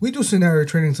get. We do scenario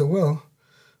training so well,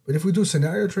 but if we do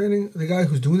scenario training, the guy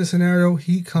who's doing the scenario,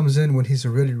 he comes in when he's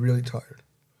already really tired,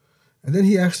 and then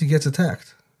he actually gets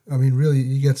attacked. I mean, really,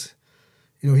 he gets,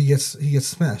 he gets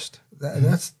smashed.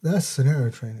 That's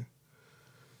scenario training,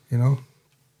 you know.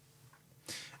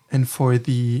 And for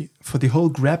the whole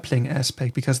grappling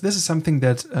aspect, because this is something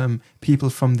that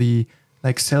people from the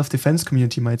like self-defense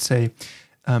community might say,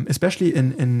 especially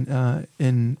in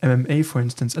MMA, for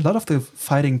instance, a lot of the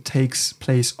fighting takes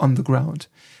place on the ground,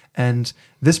 and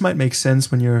this might make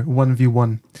sense when you're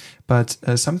 1v1, but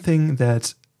something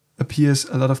that appears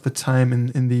a lot of the time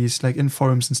in these like in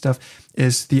forums and stuff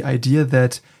is the idea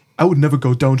that I would never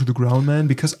go down to the ground, man,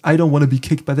 because I don't want to be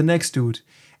kicked by the next dude.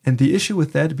 And the issue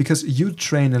with that, because you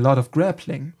train a lot of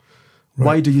grappling, right.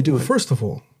 Why do you do it? First of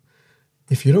all,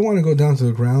 if you don't want to go down to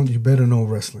the ground, you better know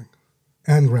wrestling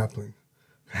and grappling.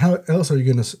 How else are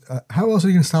you gonna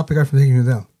stop the guy from taking you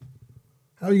down?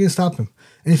 How are you gonna stop him?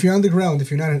 And if you're on the ground, if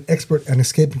you're not an expert at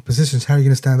escaping positions, how are you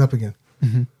gonna stand up again?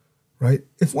 Mm-hmm. Right?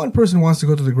 If one person wants to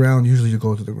go to the ground, usually you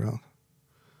go to the ground.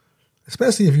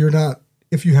 Especially if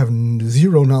you have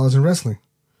zero knowledge in wrestling.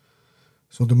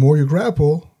 So the more you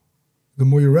grapple, the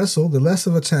more you wrestle, the less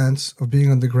of a chance of being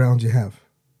on the ground you have.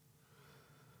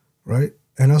 Right?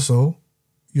 And also,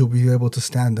 you'll be able to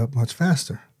stand up much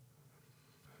faster.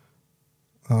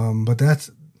 But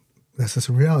that's just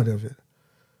the reality of it.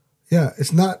 Yeah,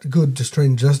 it's not good to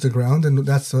train just the ground, and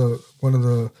that's one of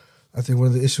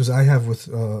the issues I have with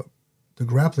the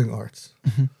grappling arts.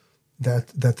 Mm-hmm.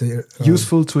 That they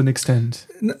useful to an extent.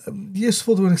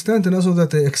 Useful to an extent, and also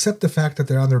that they accept the fact that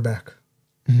they're on their back.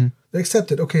 Mm-hmm. They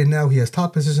accept it. Okay, now he has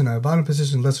top position, I have bottom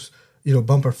position. Let's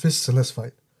bump our fists and let's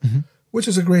fight. Mm-hmm. Which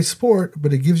is a great sport,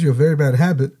 but it gives you a very bad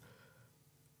habit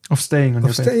of staying on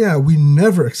your back. Yeah, we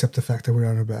never accept the fact that we're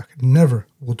on our back. Never.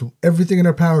 We'll do everything in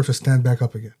our power to stand back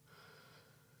up again.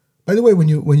 By the way, when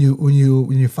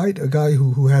you fight a guy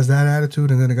who has that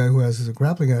attitude and then a guy who has a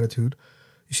grappling attitude,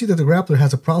 you see that the grappler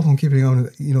has a problem keeping on.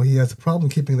 He has a problem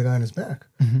keeping the guy on his back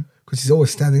because he's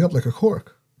always standing up like a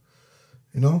cork.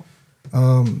 That's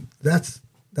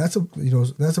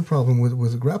a problem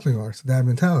with grappling arts. That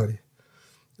mentality.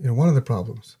 One of the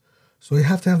problems. So you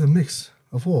have to have the mix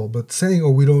of all. But saying,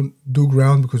 we don't do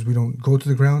ground because we don't go to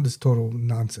the ground is total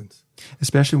nonsense.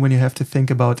 Especially when you have to think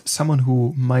about someone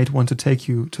who might want to take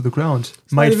you to the ground,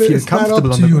 might feel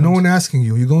comfortable on the ground. No one asking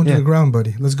you. You're going to the ground,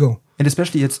 buddy. Let's go. And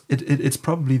especially it's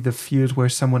probably the field where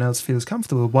someone else feels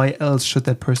comfortable. Why else should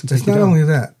that person take you down? It's not only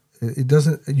that. It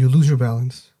doesn't. You lose your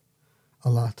balance a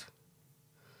lot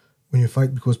when you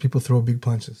fight because people throw big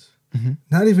punches. Mm-hmm.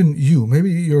 Not even you. Maybe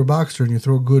you're a boxer and you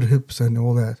throw good hips and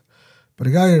all that. But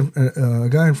a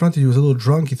guy in front of you is a little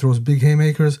drunk. He throws big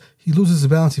haymakers. He loses his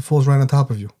balance. He falls right on top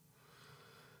of you.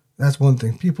 That's one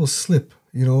thing. People slip.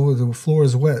 The floor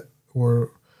is wet,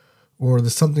 or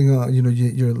there's something.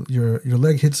 Your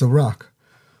leg hits a rock,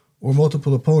 or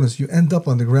multiple opponents. You end up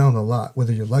on the ground a lot,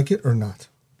 whether you like it or not.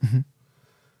 Mm-hmm.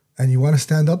 And you want to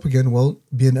stand up again. Well,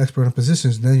 be an expert in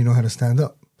positions. Then you know how to stand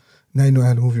up. Now you know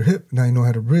how to move your hip. Now you know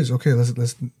how to bridge. Okay,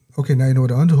 let's. Okay, now you know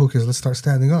what the underhook is. Let's start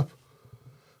standing up.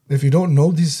 If you don't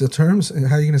know these terms,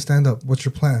 how are you going to stand up? What's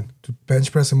your plan? To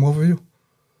bench press him over you?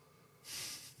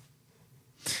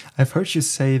 I've heard you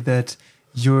say that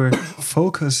your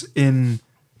focus in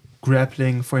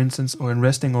grappling, for instance, or in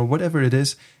wrestling, or whatever it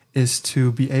is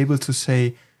to be able to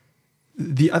say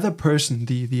the other person,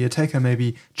 the attacker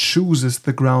maybe, chooses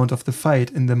the ground of the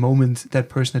fight in the moment that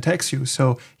person attacks you.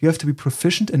 So you have to be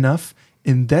proficient enough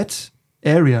in that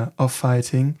area of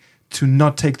fighting to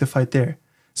not take the fight there.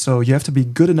 So you have to be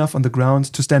good enough on the ground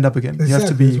to stand up again. Exactly. You have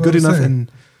to be good enough in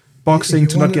boxing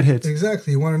to not get hit.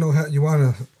 Exactly. You want to know how you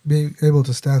want to be able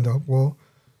to stand up. Well,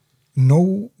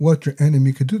 know what your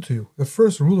enemy could do to you. The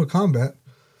first rule of combat,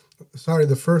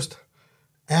 the first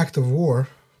act of war,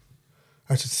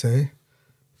 I should say,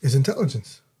 is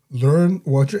intelligence. Learn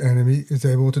what your enemy is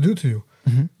able to do to you.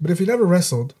 Mm-hmm. But if you never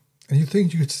wrestled and you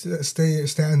think you could stay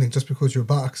standing just because you're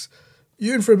box,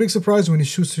 you're in for a big surprise when he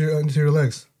shoots into your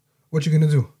legs. What you going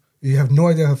to do? You have no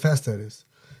idea how fast that is.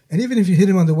 And even if you hit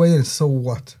him on the way in, so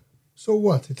what? So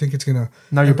what? You think it's going to...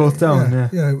 Now you're both down,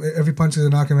 Yeah, every punch is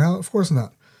going to knock him out? Of course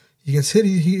not. He gets hit,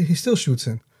 he still shoots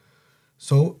in.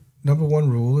 So, number one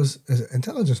rule is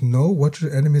intelligence. Know what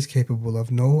your enemy is capable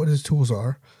of. Know what his tools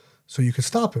are so you can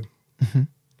stop him. Mm-hmm.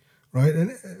 Right?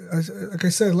 And like I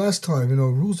said last time,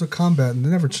 rules of combat, they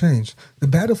never change. The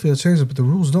battlefield changes, but the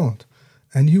rules don't.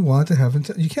 And you want to have...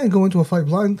 you can't go into a fight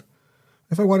blind.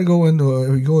 If I want to go into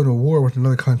a war with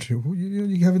another country,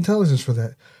 you have intelligence for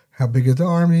that. How big is the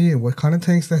army and what kind of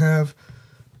tanks they have?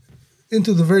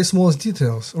 into the very smallest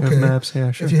details. You have Okay, maps,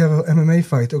 yeah, sure. if you have an MMA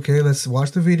fight, okay, let's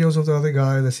watch the videos of the other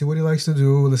guy. Let's see what he likes to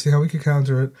do. Let's see how we could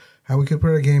counter it. How we could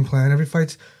put a game plan. Every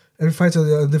fight's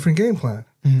a different game plan.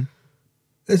 Mhm.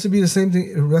 It should be the same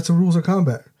thing. That's the rules of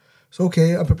combat. So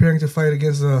okay, I'm preparing to fight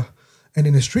against and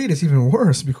in the street it's even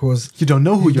worse because You don't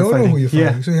know who you're fighting.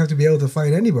 Yeah. So you have to be able to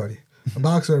fight anybody. A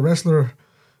boxer, a wrestler,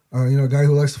 a guy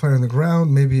who likes to fight on the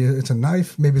ground. Maybe it's a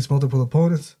knife. Maybe it's multiple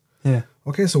opponents. Yeah.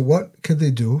 Okay, so what could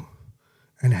they do?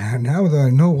 And now that I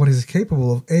know what he's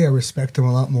capable of, A, I respect him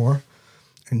a lot more.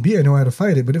 And B, I know how to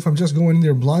fight it. But if I'm just going in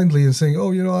there blindly and saying,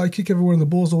 I kick everyone in the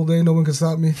balls all day, no one can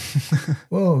stop me.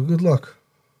 Well, good luck.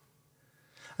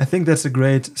 I think that's a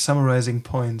great summarizing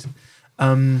point.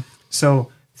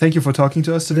 So thank you for talking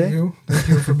to us today. Thank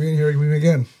you for being here with me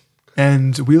again.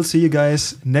 And we'll see you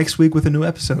guys next week with a new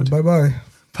episode. Bye-bye.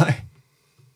 Bye.